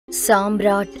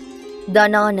சாம்ராட்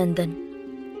தனானந்தன்,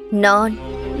 நான்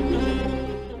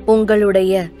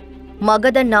உங்களுடைய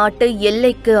மகத நாட்டு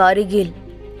எல்லைக்கு அருகில்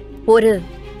ஒரு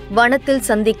வனத்தில்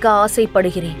சந்திக்க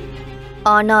ஆசைப்படுகிறேன்.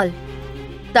 ஆனால்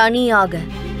தனியாக.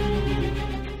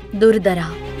 துர்தரா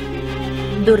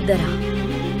துர்தரா.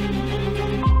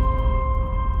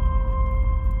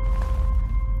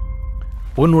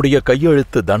 உன்னுடைய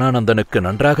கையெழுத்து தனானந்தனுக்கு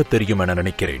நன்றாக தெரியும் என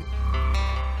நினைக்கிறேன்.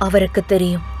 அவருக்கு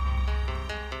தெரியும்.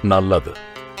 நல்லது.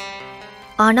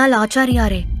 ஆனால்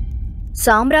ஆச்சாரியாரே,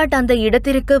 சாம்ராட் அந்த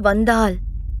இடத்திற்கு வந்தால்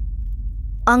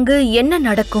அங்கு என்ன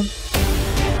நடக்கும்?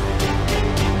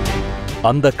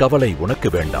 அந்த கவலை உனக்கு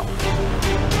வேண்டாம்.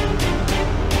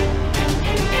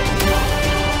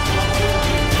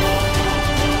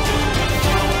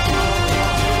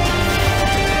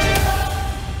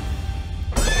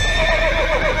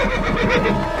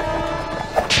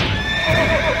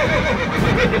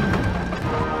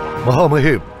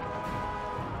 மகாமகேம்,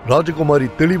 ராஜகுமாரி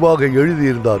தெளிவாக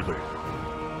எழுதியிருந்தார்கள்,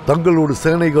 தங்களோடு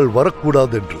சேனைகள்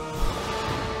வரக்கூடாது என்று.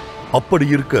 அப்படி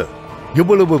இருக்க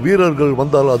எவ்வளவு வீரர்கள்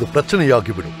வந்தால் அது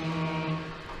பிரச்சனையாகிவிடும்.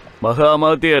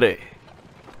 மகாமாத்தியரே,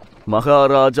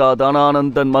 மகாராஜா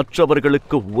தனானந்தன்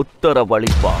மற்றவர்களுக்கு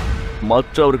உத்தரவளிப்பார்.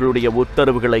 மற்றவர்களுடைய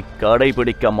உத்தரவுகளை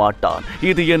கடைபிடிக்க மாட்டான்.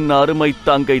 இது என் அருமை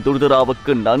தங்கை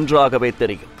துர்தராவுக்கு நன்றாகவே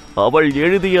தெரியும். அவள்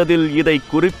எழுதியதில் இதை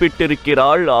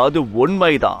குறிப்பிட்டிருக்கிறாள். அது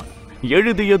உண்மைதான்.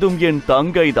 எழுதியதும் என்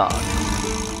தங்கைதான்.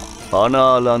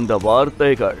 ஆனால் அந்த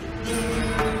வார்த்தைகள்,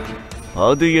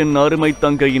 அது என் அருமை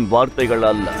தங்கையின் வார்த்தைகள்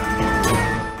அல்ல.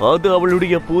 அது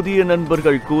அவளுடைய புதிய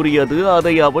நண்பர்கள் கூறியது.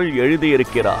 அதை அவள்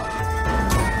எழுதியிருக்கிறார்.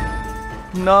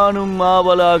 நானும்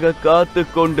ஆவலாக காத்து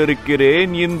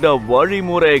கொண்டிருக்கிறேன். இந்த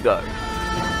வழிமுறைகள்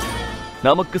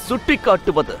நமக்கு சுட்டி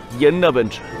காட்டுவது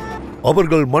என்னவென்று.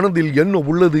 அவர்கள் மனதில் என்ன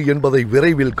உள்ளது என்பதை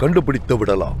விரைவில் கண்டுபிடித்து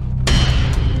விடலாம்.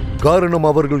 காரணம்,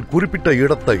 அவர்கள் குறிப்பிட்ட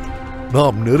இடத்தை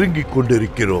நாம் நெருங்கிக்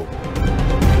கொண்டிருக்கிறோம்.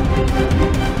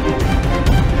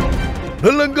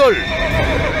 நெல்லுங்கள்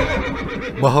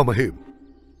மகாமகேம்,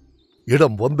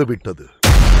 இடம் வந்துவிட்டது.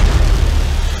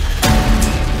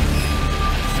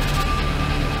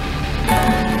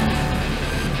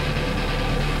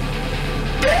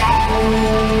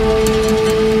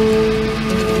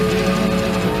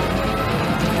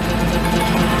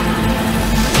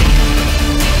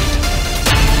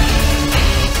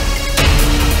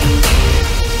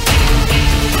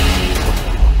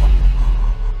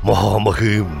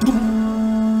 மகாமகேம்,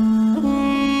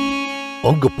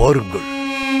 அங்கு பாருங்கள்.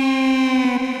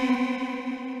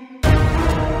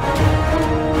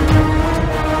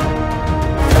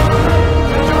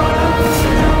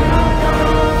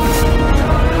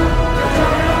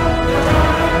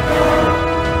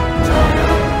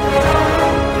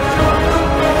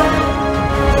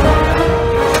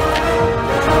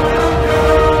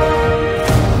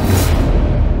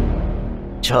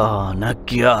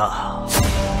 சாணக்யா,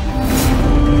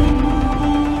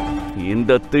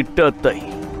 இந்த திட்டத்தை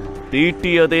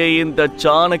தீட்டியதே இந்த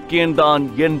சாணக்கியன் தான்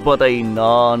என்பதை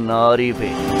நான்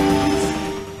அறிவேன்.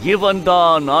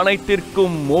 இவன்தான்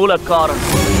அனைத்திற்கும் மூல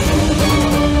காரணம்.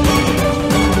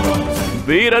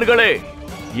 வீரர்களே,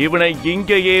 இவனை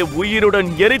இங்கேயே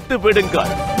உயிருடன் எரித்து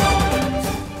விடுங்கள்.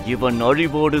 இவன்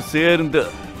அழிவோடு சேர்ந்து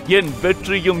என்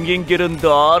வெற்றியும் இங்கிருந்து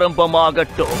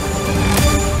ஆரம்பமாகட்டும்.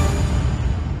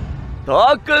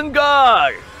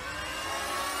 தாக்குங்கள்!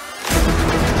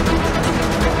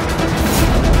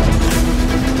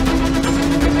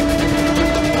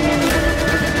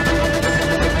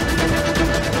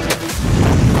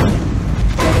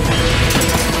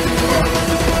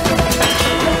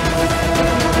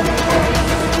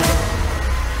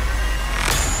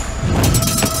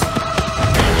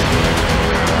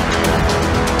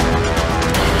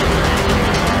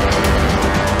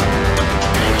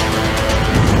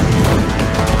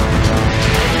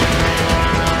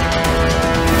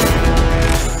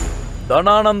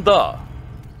 தனானந்தா,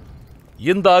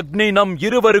 இந்த அக்னி நம்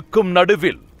இருவருக்கும்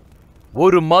நடுவில்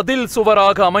ஒரு மதில்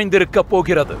சுவராக அமைந்திருக்கப்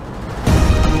போகிறது.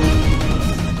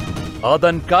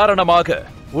 அதன் காரணமாக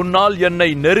உன்னால் என்னை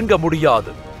நெருங்க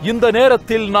முடியாது. இந்த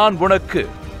நேரத்தில் நான் உனக்கு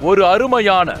ஒரு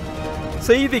அருமையான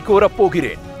செய்தி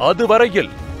கூறப்போகிறேன்.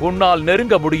 அதுவரையில் உன்னால்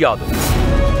நெருங்க முடியாது.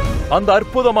 அந்த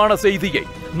அற்புதமான செய்தியை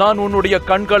நான் உன்னுடைய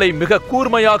கண்களை மிக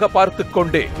கூர்மையாக பார்த்துக்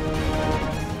கொண்டே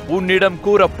உன்னிடம்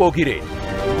கூறப்போகிறேன்.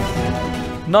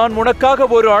 நான் உனக்காக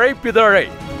ஒரு அழைப்பிதழை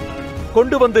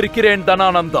கொண்டு வந்திருக்கிறேன்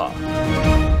தனானந்தா.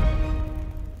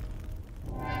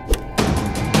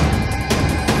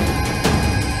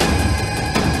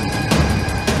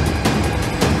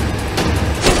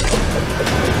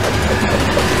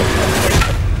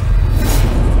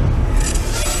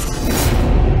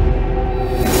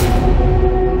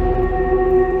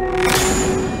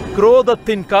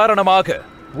 குரோதத்தின் காரணமாக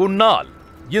உன்னால்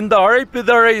இந்த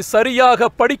அழைப்பிதழை சரியாக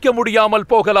படிக்க முடியாமல்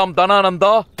போகலாம்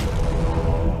தனானந்தா.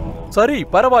 சரி,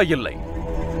 பரவாயில்லை.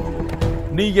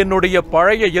 நீ என்னுடைய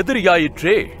பழைய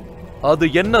எதிரியாயிற்றே. அது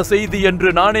என்ன செய்தி என்று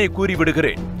நானே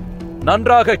கூறிவிடுகிறேன்.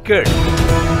 நன்றாக கேள்.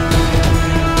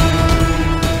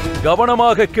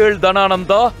 கவனமாக கேள்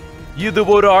தனானந்தா. இது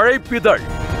ஒரு அழைப்பிதழ்.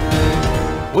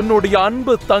 உன்னுடைய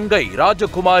அன்பு தங்கை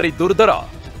ராஜகுமாரி துர்தரா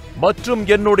மற்றும்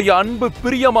என்னுடைய அன்பு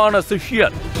பிரியமான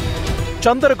சிஷ்யன்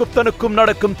சந்திரகுப்தனுக்கும்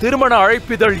நடக்கும் திருமண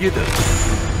அழைப்பிதழ் இது.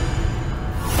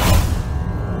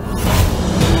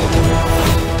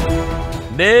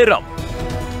 நேரம்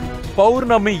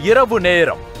பௌர்ணமி இரவு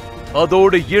நேரம்.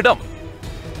 அதோடு இடம்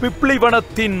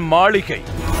பிப்ளிவனத்தின் மாளிகை.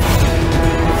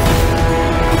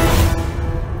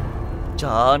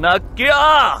 சாணக்யா!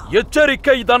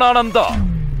 எச்சரிக்கை தனானந்தா.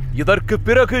 இதற்கு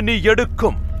பிறகு நீ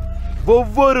எடுக்கும்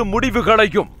ஒவ்வொரு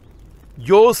முடிவுகளையும்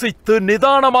யோசித்து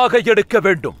நிதானமாக எடுக்க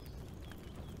வேண்டும்.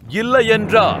 இல்லை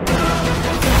என்றால்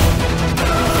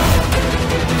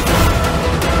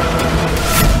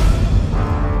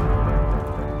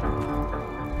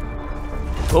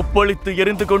கொப்பளித்து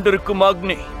எரிந்து கொண்டிருக்கும்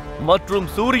அக்னி மற்றும்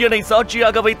சூரியனை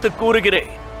சாட்சியாக வைத்து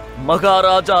கூறுகிறேன்,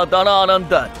 மகாராஜா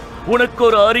தனானந்தன், உனக்கு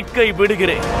ஒரு அறிக்கை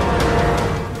விடுகிறேன்.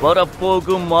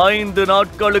 வரப்போகும் 5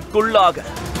 நாட்களுக்குள்ளாக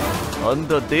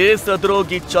அந்த தேச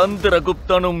துரோகி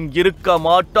சந்திரகுப்தனும் இருக்க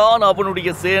மாட்டான். அவனுடைய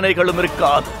சேனைகளும்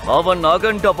இருக்காது. அவன்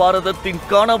அகண்ட பாரதத்தின்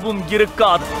கனவும்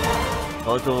இருக்காது.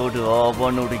 அதோடு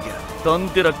அவனுடைய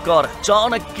தந்திரக்கார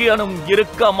சாணக்கியனும்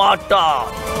இருக்க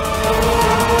மாட்டான்.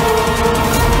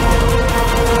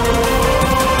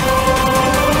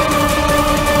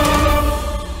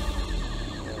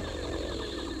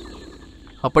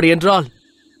 அப்படியென்றால்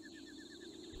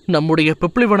நம்முடைய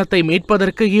பிப்ளிவனத்தை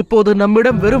மீட்பதற்கு இப்போது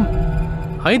நம்மிடம் வெறும்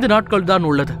 5 நாட்கள் தான்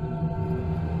உள்ளது.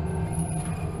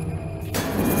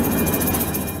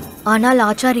 ஆனால்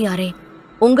ஆச்சாரியாரே,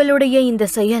 உங்களுடைய இந்த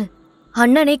செயல்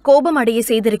அண்ணனை கோபம் அடைய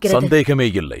செய்திருக்கிறது. சந்தேகமே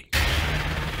இல்லை.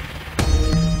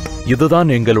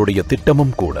 இதுதான் எங்களுடைய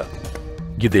திட்டமும் கூட.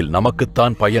 இதில்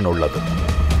நமக்குத்தான் பயனுள்ளது.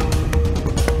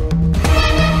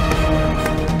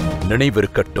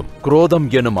 நினைவிருக்கட்டும், குரோதம்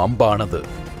எனும் அம்பானது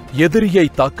எதிரியை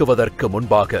தாக்குவதற்கு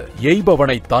முன்பாக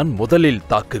எய்பவனைத்தான் முதலில்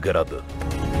தாக்குகிறது.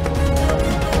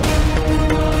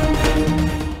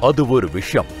 அது ஒரு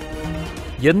விஷம்.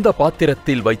 எந்த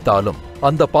பாத்திரத்தில் வைத்தாலும்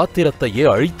அந்த பாத்திரத்தையே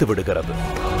அழித்து விடுகிறது.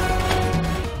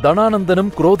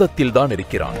 தனானந்தனும் குரோதத்தில் தான்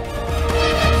இருக்கிறான்.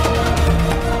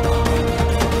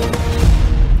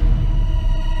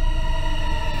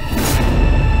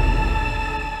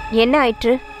 என்ன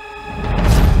ஆயிற்று?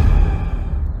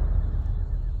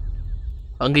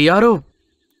 அங்கு யாரோ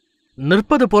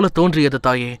நிற்பது போல தோன்றியது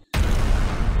தாயே.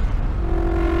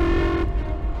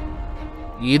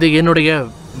 இது என்னுடைய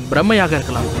பிரம்மையாக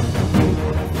இருக்கலாம்.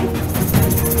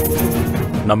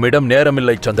 நம்மிடம்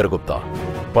நேரமில்லை சந்திரகுப்தா.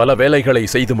 பல வேலைகளை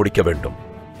செய்து முடிக்க வேண்டும்.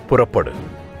 புறப்படு.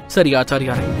 சரி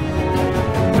ஆச்சாரியாரே.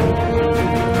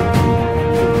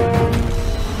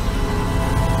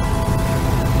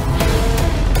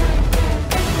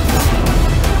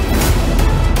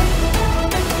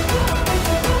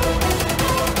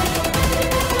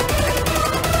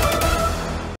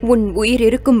 உன் உயிர்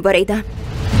இருக்கும் வரைதான்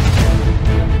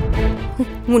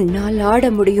உன்னால் ஆட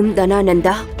முடியும்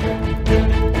தனானந்தா.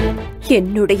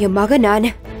 என்னுடைய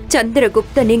மகனான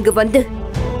சந்திரகுப்தன் இங்கு வந்து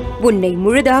உன்னை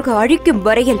முழுதாக அழிக்கும்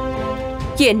வரையில்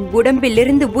என்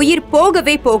உடம்பிலிருந்து உயிர்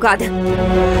போகவே போகாது.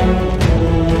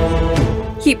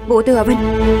 இப்போது அவன்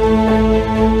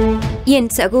என்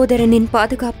சகோதரனின்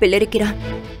பாதுகாப்பில் இருக்கிறான்.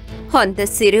 அந்த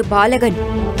சிறு பாலகன்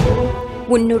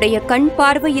உன்னுடைய கண்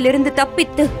பார்வையிலிருந்து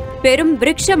தப்பித்து பெரும்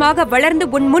விருட்சமாக வளர்ந்து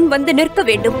உன் முன் வந்து நிற்க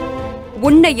வேண்டும்.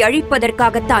 உன்னை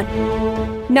அழிப்பதற்காகத்தான்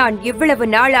நான் இவ்வளவு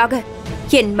நாளாக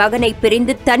என் மகனை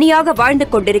பிரிந்து தனியாக வாழ்ந்து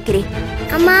கொண்டிருக்கிறேன்.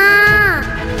 அம்மா,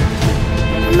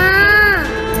 அம்மா.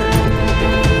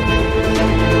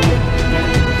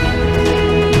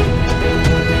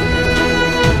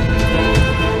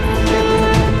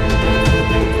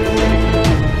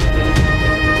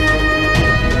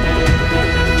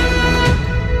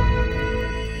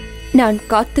 நான்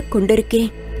காத்துக்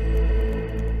கொண்டிருக்கிறேன்.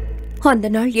 அந்த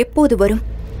நாள் எப்போது வரும்?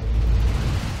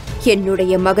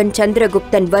 என்னுடைய மகன்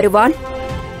சந்திரகுப்தன் வருவான்.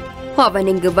 அவன்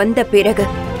இங்கு வந்த பிறகு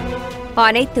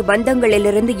அனைத்து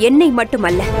பந்தங்களிலிருந்து என்னை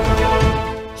மட்டுமல்ல,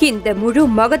 இந்த முழு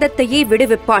மகதத்தையே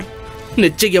விடுவிப்பான்.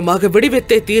 நிச்சயமாக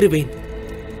விடுவித்தே தீருவேன்.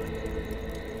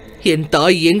 என்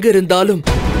தாய் எங்கிருந்தாலும்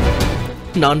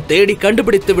நான் தேடி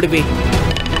கண்டுபிடித்து விடுவேன்.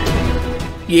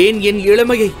 ஏன் என்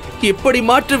இளமையை இப்படி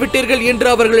மாற்றிவிட்டீர்கள் என்று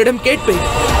அவர்களிடம் கேட்பேன்.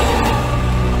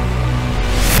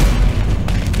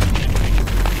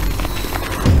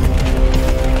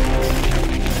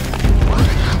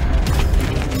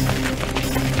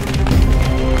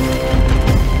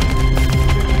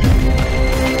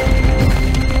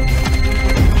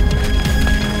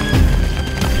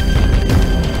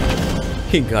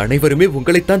 இங்கு அனைவருமே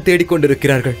உங்களைத்தான்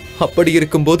தேடிக்கொண்டிருக்கிறார்கள். அப்படி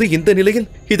இருக்கும்போது இந்த நிலையில்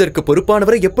இதற்கு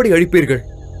பொறுப்பானவரை எப்படி அழிப்பீர்கள்?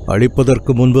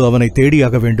 அழிப்பதற்கு முன்பு அவனை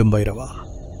தேடியாக வேண்டும் பைரவா.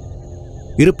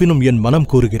 இருப்பினும் என் மனம்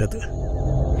கூறுகிறது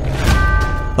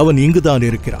அவன் இங்குதான்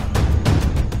இருக்கிறான்.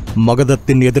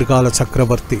 மகதத்தின் எதிர்கால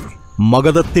சக்கரவர்த்தி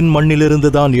மகதத்தின்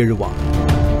மண்ணிலிருந்துதான் எழுவான்.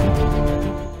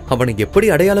 அவனை எப்படி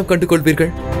அடையாளம் கண்டு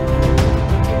கொள்வீர்கள்?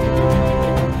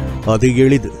 அது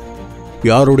எளிது.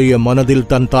 யாருடைய மனதில்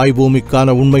தன் தாய்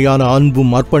பூமிக்கான உண்மையான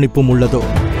அன்பும் அர்ப்பணிப்பும் உள்ளதோ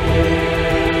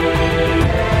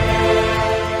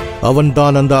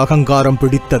அவன்தான் அந்த அகங்காரம்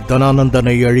பிடித்த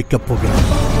தனானந்தனை அழிக்கப் போகிறான்.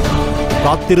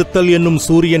 காத்திருத்தல் என்னும்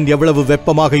சூரியன் எவ்வளவு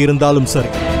வெப்பமாக இருந்தாலும்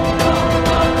சரி,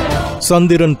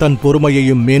 சந்திரன் தன்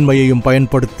பொறுமையையும் மேன்மையையும்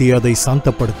பயன்படுத்தி அதை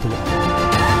சாந்தப்படுத்துவான்.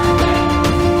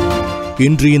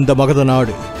 இன்று இந்த மகத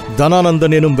நாடு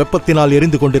தனானந்தன் எனும் வெப்பத்தினால்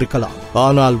எரிந்து கொண்டிருக்கலாம்.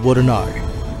 ஆனால் ஒரு நாள்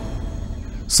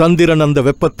சந்திரன் அந்த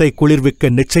வெப்பத்தை குளிர்விக்க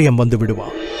நிச்சயம் வந்து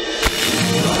விடுவான்.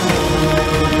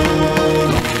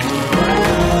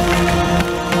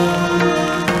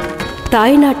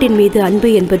 தாய்நாட்டின் மீது அன்பு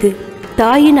என்பது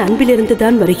தாயின்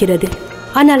அன்பிலிருந்துதான் வருகிறது.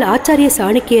 ஆனால் ஆச்சாரிய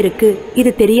சாணக்கியருக்கு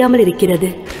இது தெரியாமல் இருக்கிறது.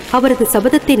 அவரது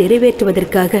சபதத்தை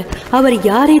நிறைவேற்றுவதற்காக அவர்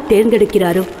யாரை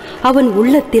தேர்ந்தெடுக்கிறாரோ அவன்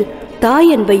உள்ளத்தில்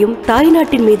தாய் அன்பையும்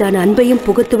தாய்நாட்டின் மீதான அன்பையும்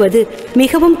புகுத்துவது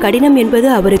மிகவும் கடினம் என்பது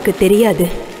அவருக்கு தெரியாது.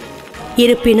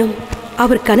 இருப்பினும்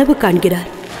அவர் கனவு காண்கிறார்.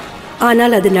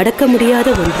 ஆனால் அது நடக்க முடியாத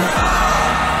ஒன்று.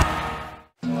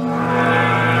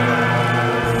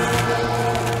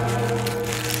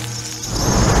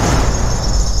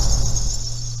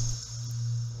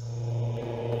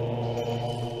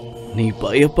 நீ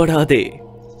பயப்படாதே,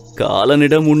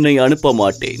 காலனிடம் உன்னை அனுப்ப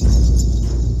மாட்டேன்.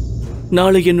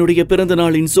 நாளை என்னுடைய பிறந்த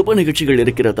நாளின் சுப நிகழ்ச்சிகள்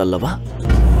இருக்கிறதல்லவா?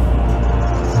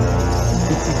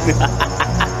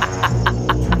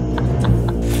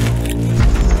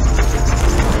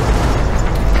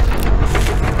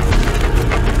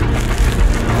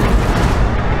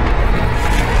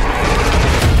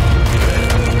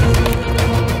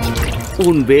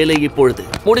 உன் வேலை இப்பொழுது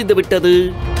முடிந்துவிட்டது.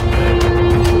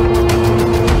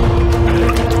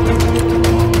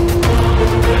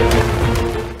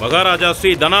 மகாராஜா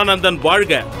ஸ்ரீ தனானந்தன்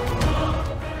வாழ்க.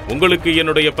 உங்களுக்கு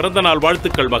என்னுடைய பிறந்த நாள்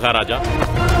வாழ்த்துக்கள் மகாராஜா.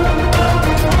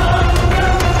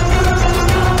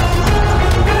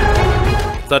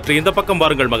 சற்று இந்த பக்கம்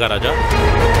பாருங்கள் மகாராஜா.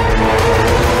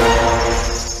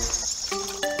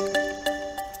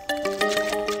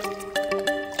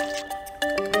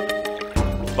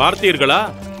 பார்த்தீர்களா?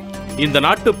 இந்த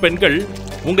நாட்டு பெண்கள்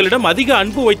உங்களிடம் அதிக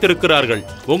அன்பு வைத்திருக்கிறார்கள்.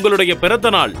 உங்களுடைய பிறந்த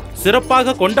நாள்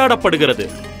சிறப்பாக கொண்டாடப்படுகிறது.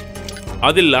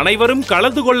 அதில் அனைவரும்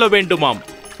கலந்து கொள்ள வேண்டுமாம்.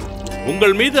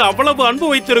 உங்கள் மீது அவ்வளவு அன்பு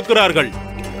வைத்திருக்கிறார்கள்.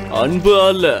 அன்பு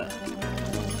அல்ல,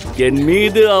 என்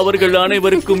மீது அவர்கள்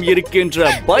அனைவருக்கும் இருக்கின்ற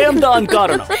பயம்தான்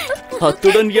காரணம்.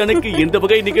 அத்துடன் எனக்கு இந்த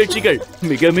வகை நிகழ்ச்சிகள்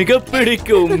மிக மிக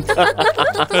பிடிக்கும்.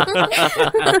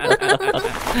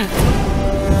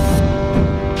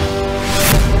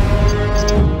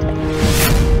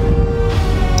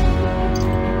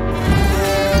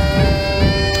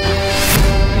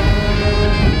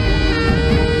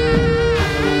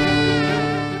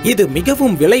 இது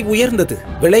மிகவும் விலை உயர்ந்தது,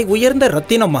 விலை உயர்ந்த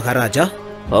ரத்தினம் மகாராஜா.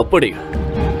 அப்படியா?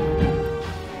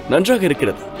 நன்றாக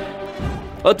இருக்கிறது.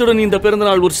 அத்துடன் இந்த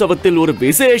பிறந்தநாள் உற்சவத்தில் ஒரு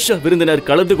விசேஷ விருந்தினர்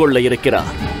கலந்து கொள்ள இருக்கிறார்.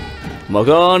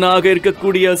 மகானாக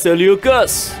இருக்கக்கூடிய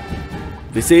செல்யூக்கஸ்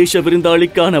விசேஷ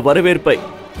விருந்தாளிக்கான வரவேற்பை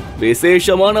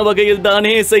விசேஷமான வகையில்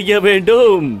தானே செய்ய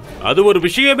வேண்டும். அது ஒரு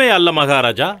விஷயமே அல்ல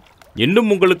மகாராஜா.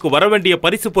 இன்னும் உங்களுக்கு வரவேண்டிய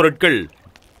பரிசு பொருட்கள்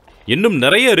இன்னும்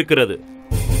நிறைய இருக்கிறது.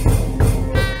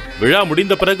 விழா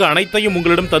முடிந்த பிறகு அனைத்தையும்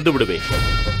உங்களிடம் தந்து விடுவேன்.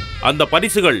 அந்த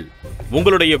பரிசுகள்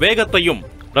உங்களுடைய வேகத்தையும்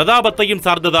பிரதாபத்தையும்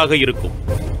சார்ந்ததாக இருக்கும்.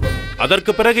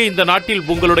 அதற்கு பிறகு இந்த நாட்டில்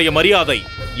உங்களுடைய மரியாதை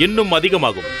இன்னும்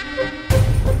அதிகமாகும்.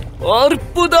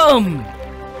 அற்புதம்!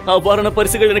 அவ்வாறான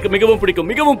பரிசுகள் எனக்கு மிகவும் பிடிக்கும்,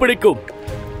 மிகவும் பிடிக்கும்.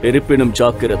 இருப்பினும்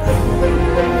ஜாக்கிரதை,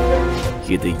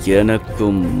 இது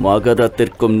எனக்கும்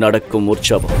மகதத்திற்கும் நடக்கும்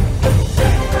உற்சவம்.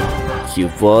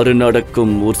 இவ்வாறு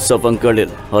நடக்கும்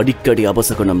உற்சவங்களில் அடிக்கடி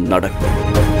அபசகுணம் நடக்கும்.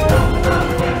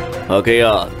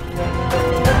 ஆகையால்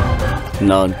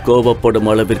நான் கோபப்படும்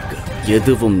அளவிற்கு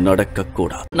எதுவும்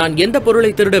நடக்கக்கூடாது. நான் எந்த பொருளை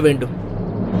திருட வேண்டும்?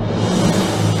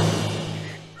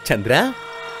 சந்திரா,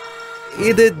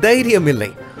 இது தைரியம்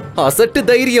இல்லை, அசட்டு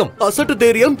தைரியம். அசட்டு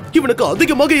தைரியம் இவனுக்கு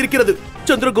அதிகமாக இருக்கிறது.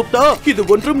 சந்திரகுப்தா, இது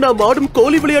ஒன்றும் நாம் ஆடும்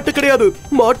கோழி விளையாட்டு கிடையாது.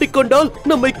 மாட்டிக்கொண்டால்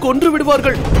நம்மை கொன்று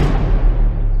விடுவார்கள்.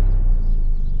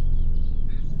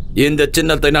 இந்த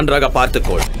சின்னத்தை நன்றாக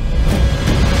பார்த்துக்கொள்.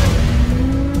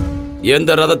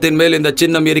 எந்த ரதத்தின் மேல் இந்த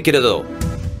சின்னம் இருக்கிறதோ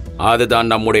அதுதான்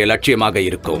நம்முடைய லட்சியமாக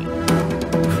இருக்கும்.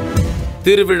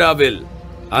 திருவிழாவில்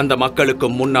அந்த மக்களுக்கு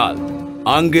முன்னால்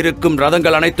அங்கிருக்கும்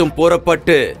ரதங்கள் அனைத்தும்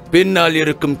புறப்பட்டு பின்னால்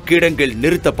இருக்கும் கிடங்கில்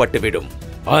நிறுத்தப்பட்டுவிடும்.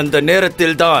 அந்த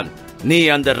நேரத்தில் தான் நீ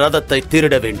அந்த ரதத்தை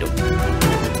திருட வேண்டும்.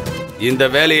 இந்த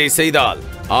வேலையை செய்தால்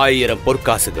 1000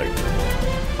 பொற்காசுகள்.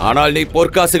 ஆனால் நீ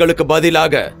பொற்காசுகளுக்கு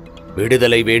பதிலாக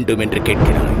விடுதலை வேண்டும் என்று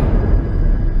கேட்கிறாய்.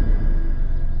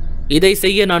 இதை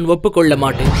செய்ய நான் ஒப்புக்கொள்ள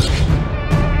மாட்டேன்.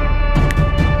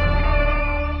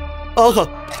 ஆஹா,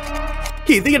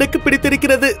 இது எனக்கு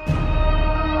பிடித்திருக்கிறது.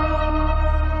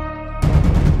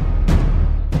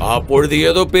 அப்பொழுது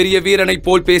ஏதோ பெரிய வீரனை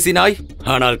போல் பேசினாய்,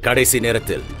 ஆனால் கடைசி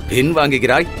நேரத்தில்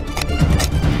பின்வாங்குகிறாய்.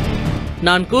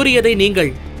 நான் கூறியதை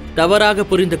நீங்கள் தவறாக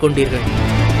புரிந்து கொண்டீர்கள்.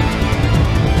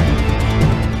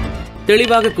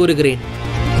 தெளிவாக கூறுகிறேன்,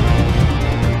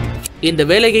 இந்த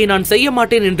வேலையை நான் செய்ய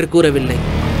மாட்டேன் என்று கூறவில்லை.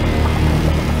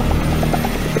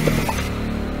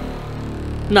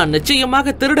 நான்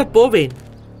நிச்சயமாக திருடப் போவேன்.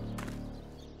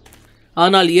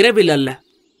 ஆனால் இரவில் அல்ல,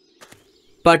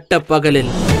 பட்ட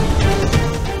பகலில்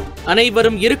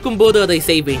அனைவரும் இருக்கும்போது அதை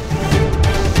செய்வேன்.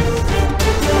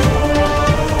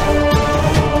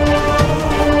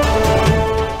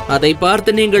 அதை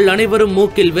பார்த்து நீங்கள் அனைவரும்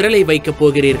மூக்கில் விரலை வைக்கப்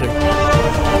போகிறீர்கள்.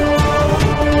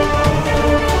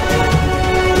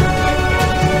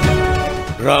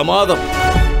 பிரமாதம்.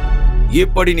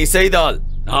 இப்படி நீ செய்தால்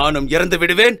நானும் இறந்து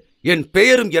விடுவேன், என்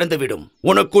பெயரும் இறந்துவிடும்.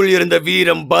 உனக்குள் இருந்த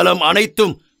வீரம், பலம்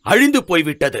அனைத்தும் அழிந்து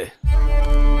போய்விட்டது.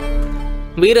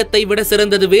 வீரத்தை விட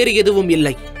சிறந்தது வேறு எதுவும்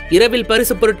இல்லை. இரவில்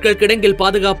பரிசு பொருட்கள் கிடங்கில்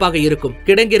பாதுகாப்பாக இருக்கும்.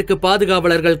 கிடங்கிற்கு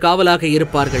பாதுகாவலர்கள் காவலாக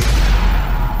இருப்பார்கள்.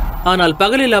 ஆனால்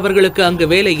பகலில் அவர்களுக்கு அங்கு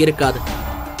வேலை இருக்காது.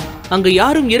 அங்கு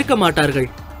யாரும் இருக்க மாட்டார்கள்.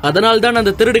 அதனால்தான்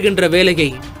அந்த திருடுகின்ற வேலையை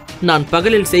நான்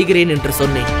பகலில் செய்கிறேன் என்று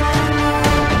சொன்னேன்.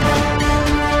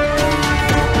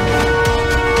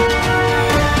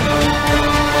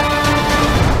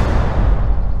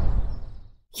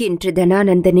 இன்று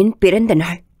தனானந்தனின் பிறந்த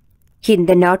நாள்.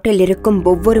 இந்த நாட்டில் இருக்கும்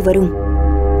ஒவ்வொருவரும்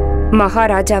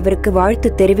மகாராஜாவிற்கு வாழ்த்து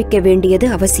தெரிவிக்க வேண்டியது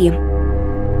அவசியம்.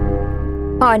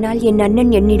 ஆனால் என்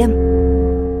அண்ணன் என்னிடம்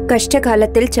கஷ்ட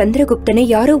காலத்தில் சந்திரகுப்தனை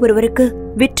யாரோ ஒருவருக்கு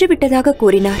விற்றுவிட்டதாக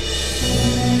கூறினார்.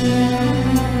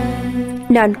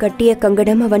 நான் கட்டிய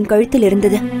கங்கணம் அவன் கழுத்தில்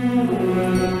இருந்தது.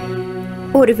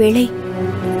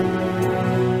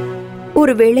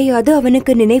 ஒருவேளை அது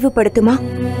அவனுக்கு நினைவுபடுத்துமா?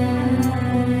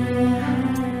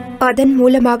 அதன்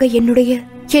மூலமாக என்னுடைய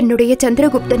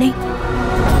சந்திரகுப்தனை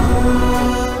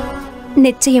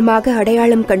நிச்சயமாக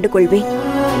அடையாளம் கண்டுகொள்வேன்.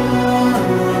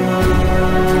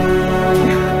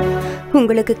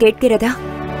 உங்களுக்கு கேட்கிறதா?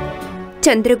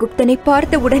 சந்திரகுப்தனை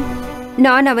பார்த்தவுடன்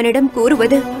நான் அவனிடம்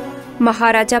கூறுவது,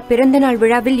 மகாராஜா பிறந்த நாள்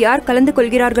விழாவில் யார் கலந்து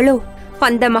கொள்கிறார்களோ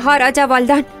அந்த மகாராஜாவால்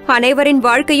தான் அனைவரின்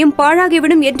வாழ்க்கையும்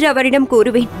பாழாகிவிடும் என்று அவரிடம்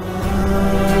கூறுவேன்.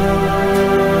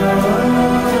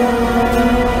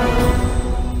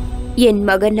 என்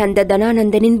மகன் அந்த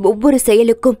தனானந்தனின் ஒவ்வொரு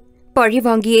செயலுக்கும் பழி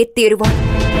வாங்கியே தீருவான்.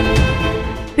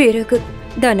 பிறகு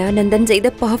தனானந்தன் செய்த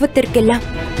பாவத்திற்கெல்லாம்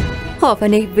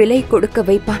அவனை விலை கொடுக்க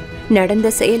வைப்பான். நடந்த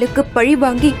செயலுக்கு பழி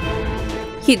வாங்கி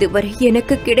இதுவரை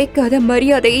எனக்கு கிடைக்காத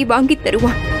மரியாதையை வாங்கி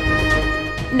தருவான்.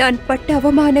 நான் பட்ட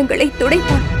அவமானங்களை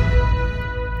துடைப்பான்.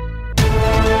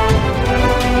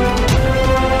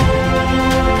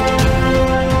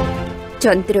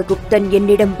 சந்திரகுப்தன்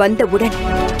என்னிடம் வந்தவுடன்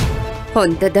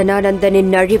அந்த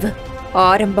தனானந்தனின் அழிவு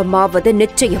ஆரம்பமாவது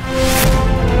நிச்சயம்.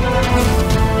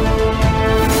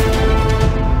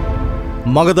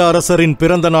 மகத அரசரின்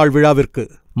பிறந்த நாள் விழாவிற்கு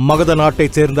மகத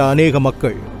நாட்டைச் சேர்ந்த அநேக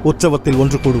மக்கள் உற்சவத்தில்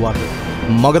ஒன்று கூடுவார்கள்.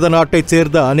 மகத நாட்டைச்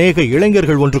சேர்ந்த அநேக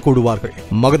இளைஞர்கள் ஒன்று கூடுவார்கள்.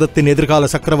 மகதத்தின் எதிர்கால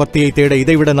சக்கரவர்த்தியை தேட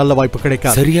இதைவிட நல்ல வாய்ப்பு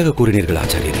கிடைக்காது. சரியாக கூறினீர்கள்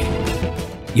ஆச்சாரியரே.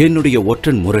 என்னுடைய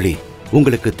ஒற்றன் முரளி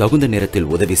உங்களுக்கு தகுந்த நேரத்தில்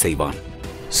உதவி செய்வான்.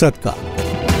 சத்கா,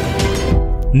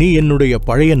 நீ என்னுடைய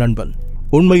பழைய நண்பன்,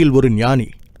 உண்மையில் ஒரு ஞானி.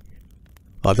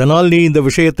 அதனால் நீ இந்த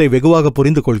விஷயத்தை வெகுவாக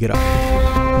புரிந்து கொள்கிறாய்.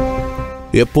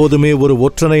 எப்போதுமே ஒரு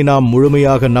ஒற்றனை நாம்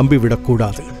முழுமையாக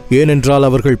நம்பிவிடக்கூடாது. ஏனென்றால்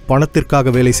அவர்கள்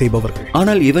பணத்திற்காக வேலை செய்பவர்கள்.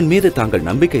 ஆனால் இவன் மீது தாங்கள்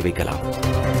நம்பிக்கை வைக்கலாம்.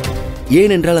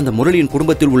 ஏனென்றால் அந்த முரளியின்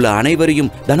குடும்பத்தில் உள்ள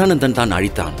அனைவரையும் தனானந்தன் தான்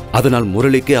அழித்தான். அதனால்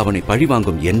முரளிக்கு அவனை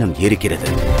பழிவாங்கும் எண்ணம் இருக்கிறது.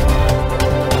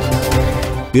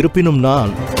 இருப்பினும்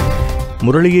நான்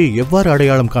முரளியை எவ்வாறு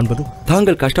அடையாளம் காண்பது?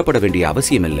 தாங்கள் கஷ்டப்பட வேண்டிய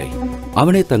அவசியமில்லை.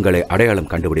 அவனே தங்களை அடையாளம்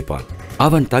கண்டுபிடிப்பான்.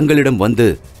 அவன் தங்களிடம் வந்து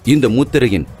இந்த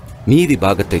முத்திரையின் மீதி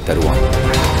பாகத்தை தருவான்.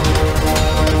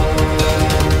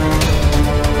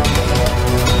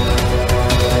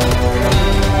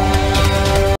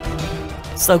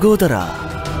 சகோதரா,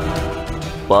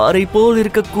 பாறை போல்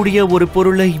இருக்கக்கூடிய ஒரு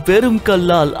பொருளை வெறும்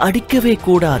கல்லால் அடிக்கவே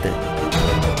கூடாது.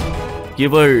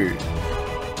 இவள்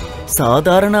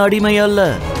சாதாரண அடிமை அல்ல.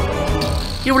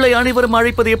 இவளை அனைவரும்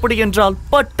அழைப்பது எப்படி என்றால்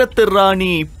பட்டத்து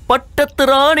ராணி, பட்டத்து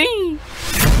ராணி.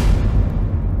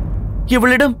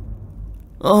 இவளிடம்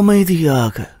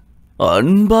அமைதியாக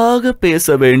அன்பாக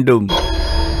பேச வேண்டும்.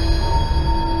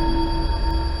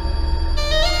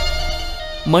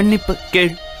 மன்னிப்பு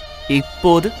கேள்.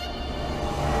 இப்போது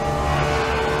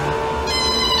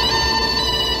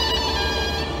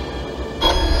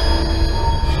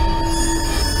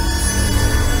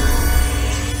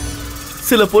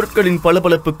சில பொருட்களின்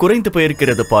பளபளப்பு குறைந்து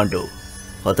போயிருக்கிறது பாண்டு.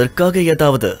 அதற்காக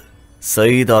ஏதாவது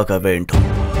செய்தாக வேண்டும்.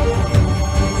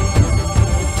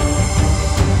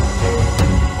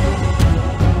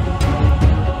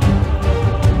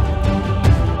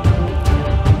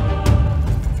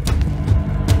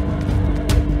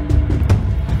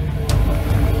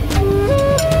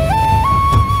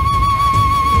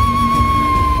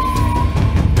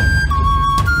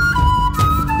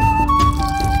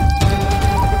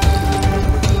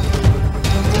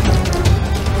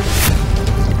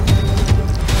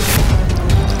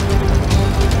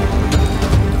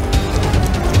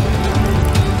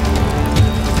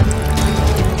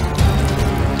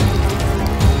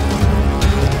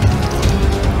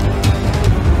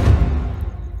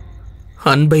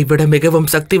 அன்பை விட மிகவும்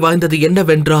சக்தி வாய்ந்தது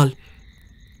என்னவென்றால்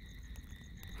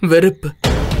வெறுப்பு.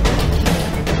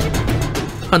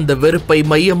 அந்த வெறுப்பை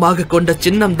மையமாக கொண்ட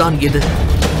சின்னம்தான் இது.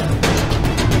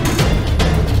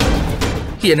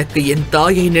 எனக்கு என்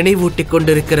தாயை நினைவூட்டிக்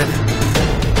கொண்டிருக்கிறது.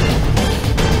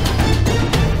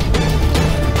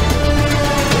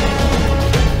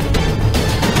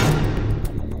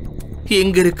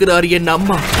 எங்கிருக்கிறார் என்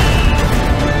அம்மா?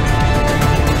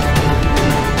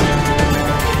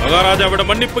 மகாராஜாவிடம்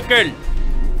மன்னிப்பு கேள்.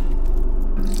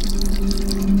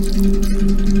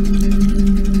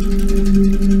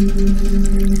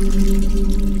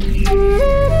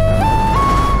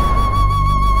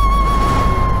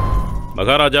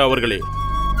 மகாராஜா அவர்களே,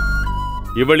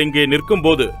 இவள் இங்கே நிற்கும்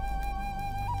போது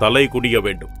தலை குனிய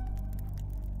வேண்டும்.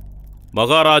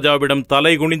 மகாராஜாவிடம்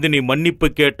தலை குனிந்து நீ மன்னிப்பு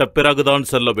கேட்ட பிறகுதான்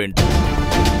செல்ல வேண்டும்.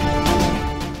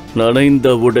 நனைந்த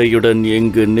உடையுடன்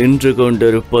எங்கு நின்று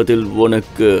கொண்டிருப்பதில்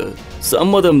உனக்கு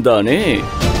சம்மதம்தானே?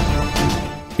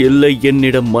 இல்லை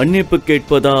என்னிடம் மன்னிப்பு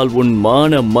கேட்பதால் உன்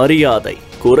மான மரியாதை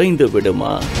குறைந்து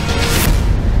விடுமா?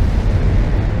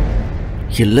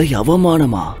 இல்லை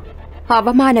அவமானமா?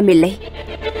 அவமானமில்லை,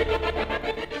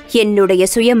 என்னுடைய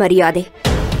சுயமரியாதை.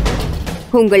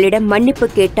 உங்களிடம் மன்னிப்பு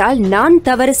கேட்டால் நான்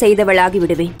தவறு செய்தவளாகி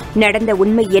விடுவேன். நடந்த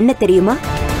உண்மை என்ன தெரியுமா?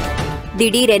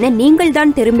 திடீரென நீங்கள்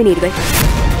தான் திரும்பினீர்கள்.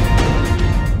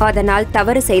 அதனால்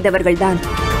தவறு செய்தவர்கள்தான்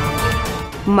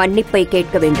மன்னிப்பை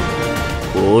கேட்க வேண்டும்.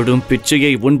 ஓடும்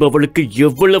பிச்சையை உண்பவளுக்கு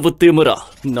எவ்வளவு திமிரா!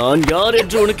 நான் யார்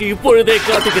என்று உனக்கு இப்பொழுதே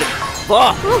காட்டுகிறேன். வா!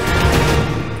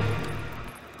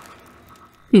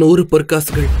 100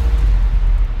 பொற்காசுகள்.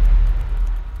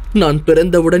 நான்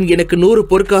பிறந்தவுடன் எனக்கு 100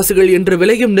 பொற்காசுகள் என்ற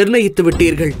விலையும் நிர்ணயித்து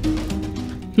விட்டீர்கள்.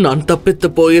 நான் தப்பித்து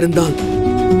போயிருந்தால்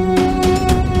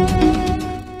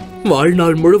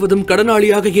வாழ்நாள் முழுவதும்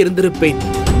கடனாளியாக இருந்திருப்பேன்.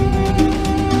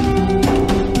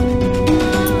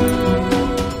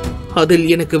 அதில்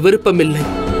எனக்கு விருப்பமில்லை.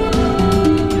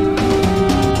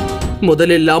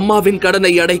 முதலில் அம்மாவின்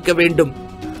கடனை அடைக்க வேண்டும்.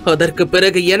 அதற்கு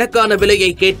பிறகு எனக்கான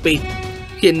விலையை கேட்பேன்.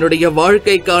 என்னுடைய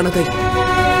வாழ்க்கைக்கானதை,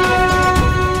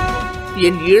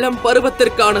 என் இளம்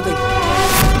பருவத்திற்கானதை.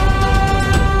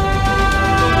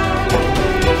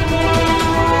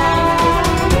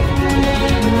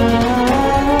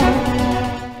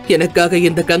 எனக்காக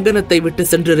இந்த கங்கணத்தை விட்டு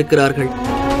சென்றிருக்கிறார்கள்.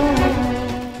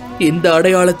 இந்த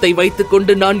அடையாளத்தை வைத்துக்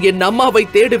கொண்டு நான் என் அம்மாவை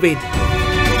தேடுவேன்.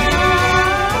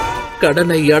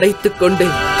 கடனை அடைத்துக்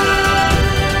கொண்டேன்.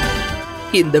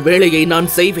 இந்த வேலையை நான்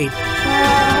செய்வேன்.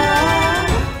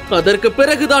 அதற்கு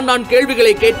பிறகுதான் நான்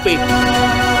கேள்விகளை கேட்பேன்.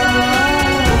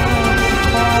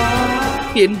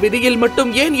 என் விதியில்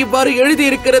மட்டும் ஏன் இவ்வாறு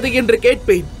எழுதியிருக்கிறது என்று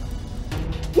கேட்பேன்.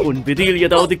 உன் விதியில்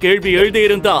ஏதாவது கேள்வி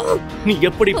எழுதியிருந்தா நீ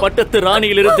எப்படி பட்டத்து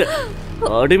ராணியிலிருந்து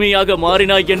அடிமையாக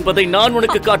மாறினாய் என்பதை நான்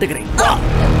உனக்கு காட்டுகிறேன்.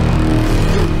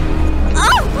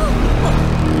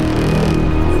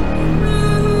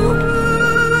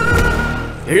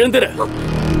 எழுந்திர.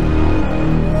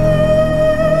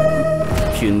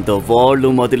 இந்த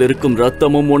வாளும் அதில் இருக்கும்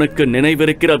ரத்தமும் உனக்கு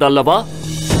நினைவிருக்கிறது அல்லவா?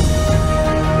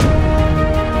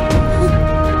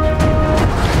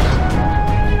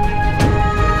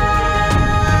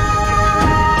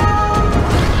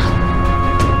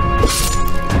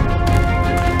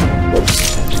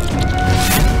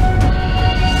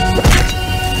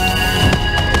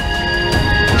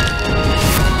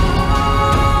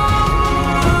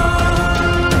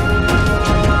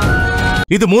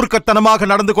 இது மூர்க்கத்தனமாக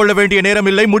நடந்து கொள்ள வேண்டிய நேரம்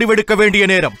இல்லை, முடிவெடுக்க வேண்டிய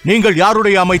நேரம். நீங்கள்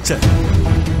யாருடைய அமைச்சர்?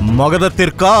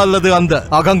 மகதத்திற்கா அல்லது அந்த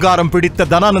அகங்காரம் பிடித்த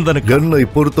தனானந்தனுக்கு? என்னை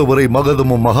பொறுத்தவரை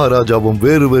மகதமும் மகாராஜாவும்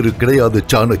வேறு வேறு கிடையாது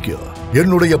சாணக்கியா.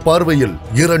 என்னுடைய பார்வையில்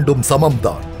இரண்டும்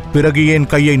சமம்தான். பிறகு ஏன்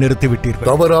கையை நிறுத்திவிட்டீர்கள்?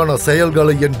 தவறான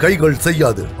செயல்களை என் கைகள்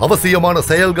செய்யாது. அவசியமான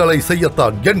செயல்களை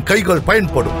செய்யத்தான் என் கைகள்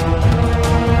பயன்படும்.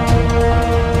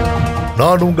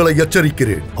 நான் உங்களை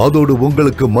எச்சரிக்கிறேன். அதோடு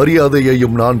உங்களுக்கு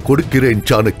மரியாதையையும் நான் கொடுக்கிறேன்.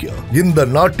 சாணக்கியா, இந்த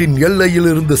நாட்டின் எல்லையில்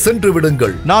இருந்து சென்று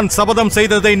விடுங்கள். நான் சபதம்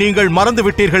செய்ததை நீங்கள் மறந்து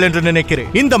விட்டீர்கள் என்று நினைக்கிறேன்.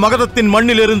 இந்த மகதத்தின்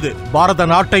மண்ணிலிருந்து பாரத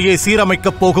நாட்டையே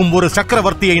சீரமைக்கப் போகும் ஒரு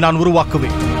சக்கரவர்த்தியை நான்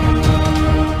உருவாக்குவேன்.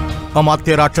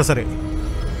 அமாத்திய ராட்சசரே,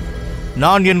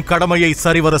 நான் என் கடமையை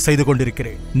சரிவர செய்து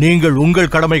கொண்டிருக்கிறேன். நீங்கள்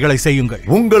உங்கள் கடமைகளை செய்யுங்கள்.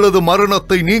 உங்களது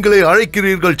மரணத்தை நீங்களே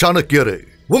அழைக்கிறீர்கள் சாணக்கியரே.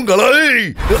 உங்களை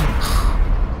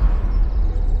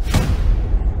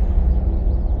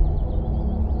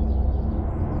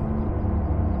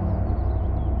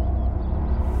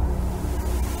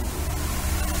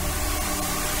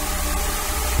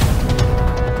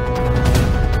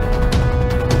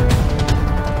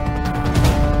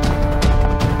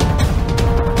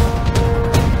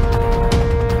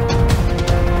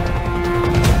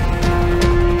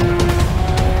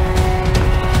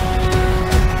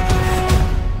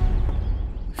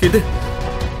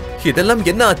இதெல்லாம்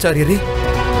என்ன ஆச்சாரியரே?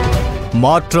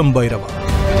 மாற்றம் பைரவா,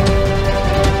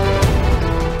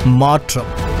 மாற்றம்.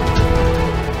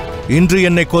 இன்று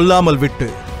என்னை கொல்லாமல் விட்டு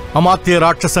அமாத்திய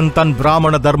ராட்சசன் தன்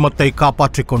பிராமண தர்மத்தை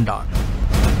காப்பாற்றிக் கொண்டான்.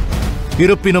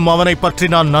 இருப்பினும் அவனை பற்றி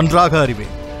நான் நன்றாக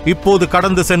அறிவேன். இப்போது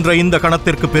கடந்து சென்ற இந்த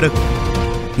கணத்திற்கு பிறகு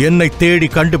என்னை தேடி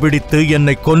கண்டுபிடித்து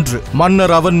என்னை கொன்று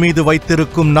மன்னர் அவன் மீது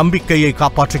வைத்திருக்கும் நம்பிக்கையை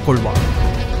காப்பாற்றிக் கொள்வான்.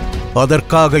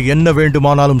 அதற்காக என்ன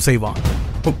வேண்டுமானாலும் செய்வான்.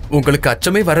 உங்களுக்கு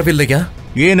அச்சமே வரவில்லையா?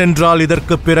 ஏனென்றால்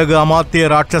இதற்கு பிறகு அமாத்திய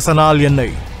ராட்சசனால் என்னை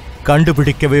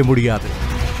கண்டுபிடிக்கவே முடியாது.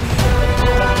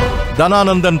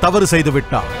 தனானந்தன் தவறு செய்து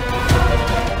விட்டான்.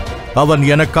 அவன்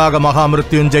எனக்காக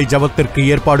மகாமிருத்யுஞ்சை ஜபத்திற்கு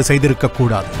ஏற்பாடு செய்திருக்க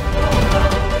கூடாது.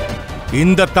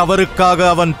 இந்த தவறுக்காக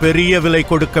அவன் பெரிய விலை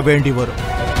கொடுக்க வேண்டி வரும்.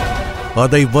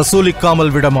 அதை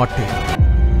வசூலிக்காமல் விடமாட்டேன்.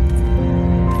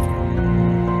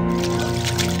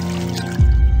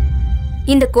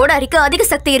 இந்த கோடாரிக்கு அதிக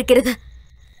சக்தி இருக்கிறது.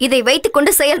 இதை வைத்துக்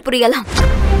கொண்டு செயல் புரியலாம்.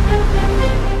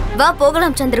 வா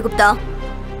போகலாம் சந்திரகுப்தா.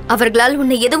 அவர்களால்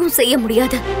உன்னை எதுவும் செய்ய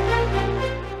முடியாது.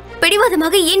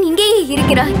 பிடிவாதமாக ஏன் இங்கேயே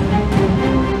இருக்கிறாய்?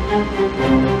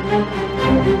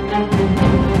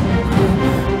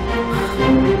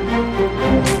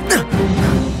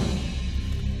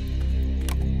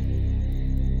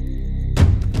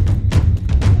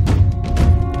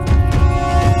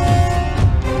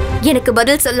 எனக்கு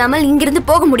பதில் சொல்லாமல் இங்கிருந்து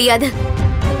போக முடியாது.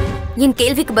 என்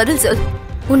கேள்விக்கு பதில் சொல்.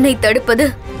 உன்னை தடுப்பது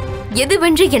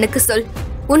எதுவென்று எனக்கு சொல்.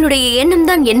 உன்னுடைய எண்ணம்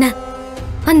தான் என்ன?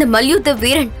 அந்த மல்யுத்த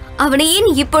வீரன், அவனை ஏன்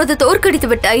இப்பொழுது தோற்கடித்து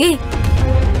விட்டாயே?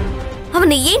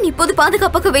 அவனை ஏன் இப்போது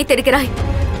பாதுகாப்பாக வைத்திருக்கிறாய்?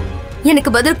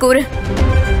 எனக்கு பதில் கூறு.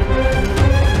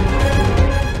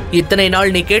 இத்தனை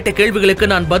நாள் நீ கேட்ட கேள்விகளுக்கு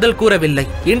நான் பதில் கூறவில்லை.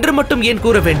 இன்று மட்டும் ஏன்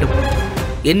கூற வேண்டும்?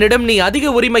 என்னிடம் நீ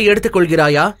அதிக உரிமை எடுத்துக்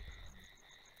கொள்கிறாயா?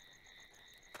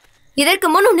 இதற்கு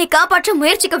முன் உன்னை காப்பாற்ற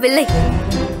முயற்சிக்கவில்லை.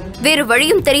 வேறு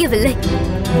வழியும் தெரியவில்லை.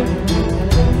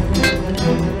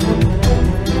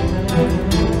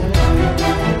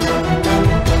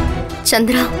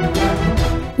 சந்திரா,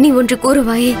 நீ ஒன்று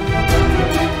கூறுவாயே.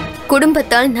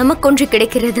 குடும்பத்தால் நமக்கொன்று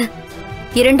கிடைக்கிறது.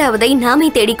 இரண்டாவதை நாமே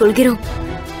தேடிக்கொள்கிறோம்.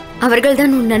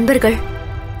 அவர்கள்தான் உன் நண்பர்கள்.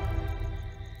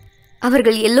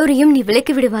 அவர்கள் எல்லோரையும் நீ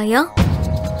விலக்கி விடுவாயா?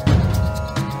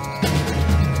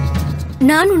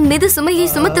 நான் உன் மீது சுமையை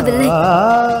சுமத்தவில்லை.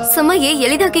 சுமையை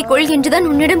எளிதாக்கிக் கொள் என்றுதான்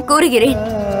உன்னிடம் கூறுகிறேன்.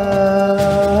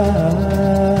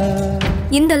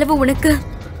 இந்த அளவு உனக்கு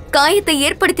காயத்தை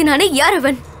ஏற்படுத்தினானே யார்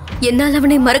அவன்? என்னால்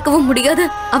அவனை மறக்கவும் முடியாது,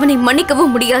 அவனை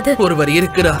மன்னிக்கவும் முடியாது. ஒருவர்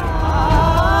இருக்கிறார்,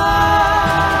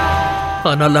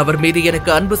 ஆனால் அவர் மீது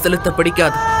எனக்கு அன்பு செலுத்த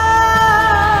பிடிக்காது.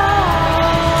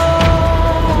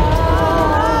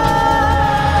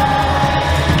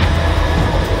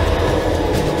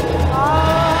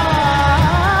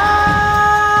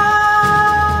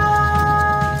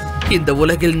 இந்த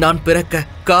உலகில் நான் பிறக்க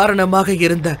காரணமாக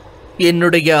இருந்த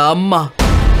என்னுடைய அம்மா